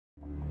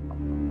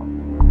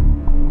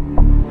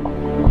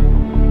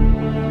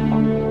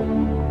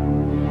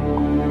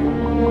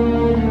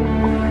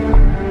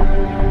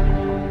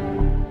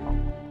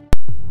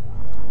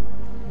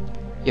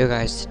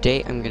guys,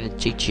 today I'm going to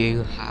teach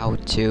you how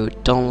to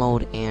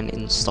download and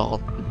install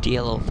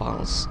DLL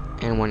files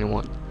and when you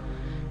want.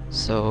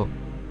 So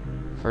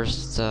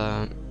first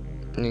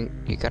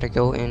you gotta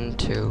go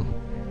into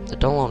the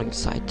downloading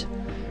site,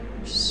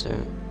 so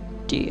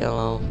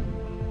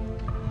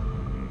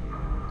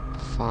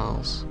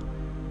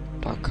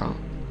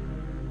DLLfiles.com.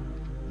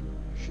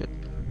 Shit.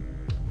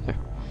 There.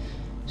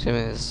 Give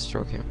me this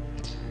stroke here.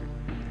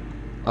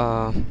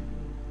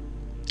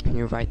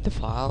 You write the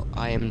file.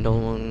 I am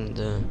downloading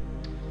the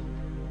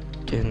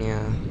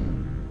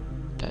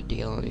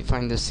dunia.dll. You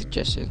find the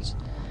suggestions,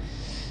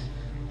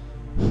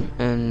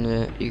 and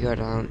you go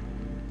down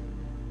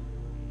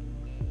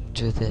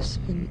to this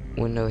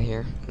window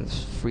here.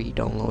 It's free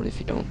download if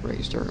you don't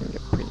register and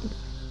get premium.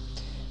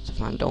 So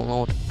find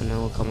download, and then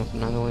will come up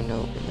another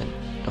window, and then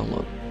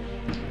download.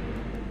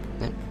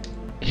 Then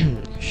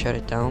shut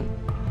it down.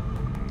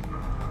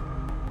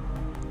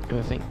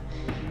 Everything.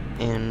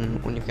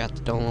 And when you've got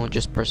the download,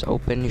 just press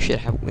open. You should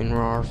have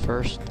WinRAR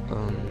first.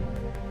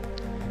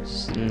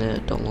 It's in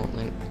the download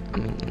link. I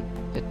mean,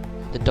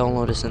 the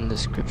download is in the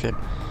description.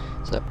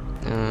 So,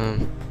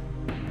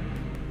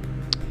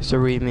 so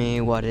read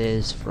me what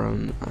is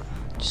from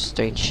just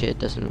strange shit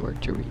doesn't work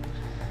to read.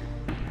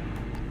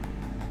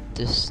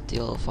 This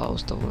DLL file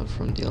was downloaded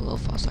from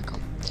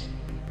DLLfiles.com.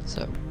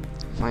 So,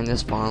 find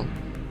this file.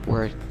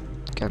 Where it's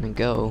gonna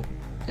go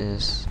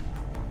is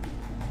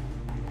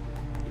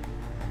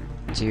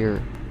to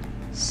your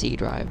C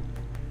drive,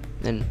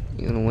 then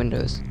you go to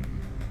Windows,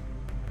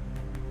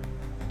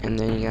 and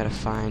then you gotta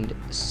find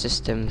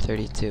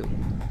System32.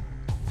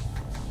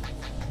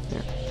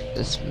 There,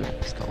 this map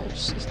is called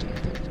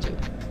System32,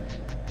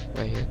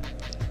 right here.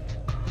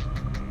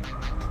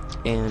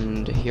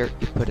 And here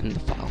you put in the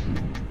file.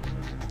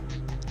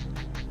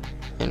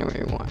 Anywhere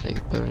you want, you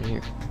can put it in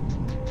here.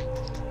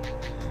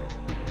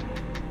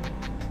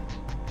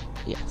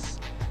 Yes,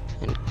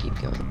 and keep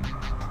going.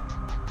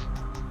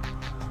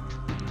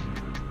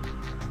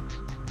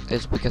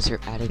 It's because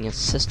you're adding a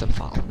system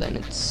file, then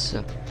it's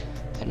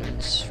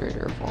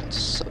administrator fault.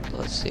 So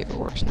let's see if it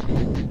works now.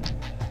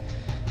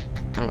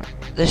 Anyway,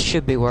 this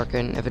should be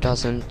working. If it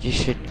doesn't, you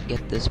should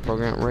get this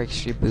program,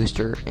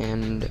 RegistryBooster,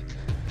 and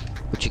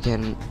which you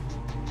can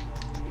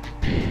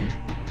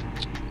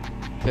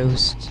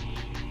boost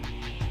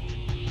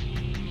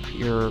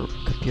your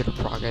computer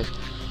progress,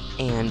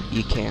 and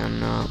you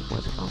can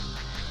what's it called?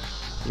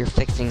 You're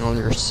fixing all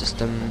your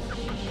system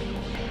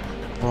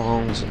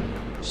wrongs and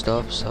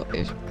stuff. So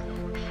if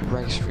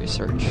registry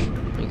search,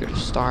 you go to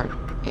start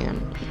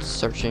and it's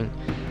searching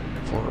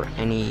for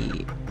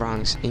any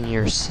wrongs in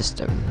your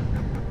system.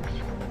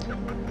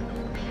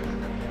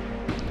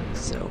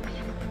 So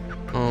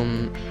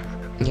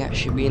yeah, it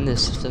should be in the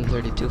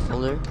System32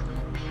 folder.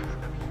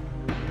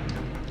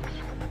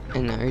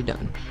 And now you're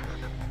done.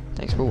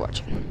 Thanks for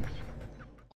watching.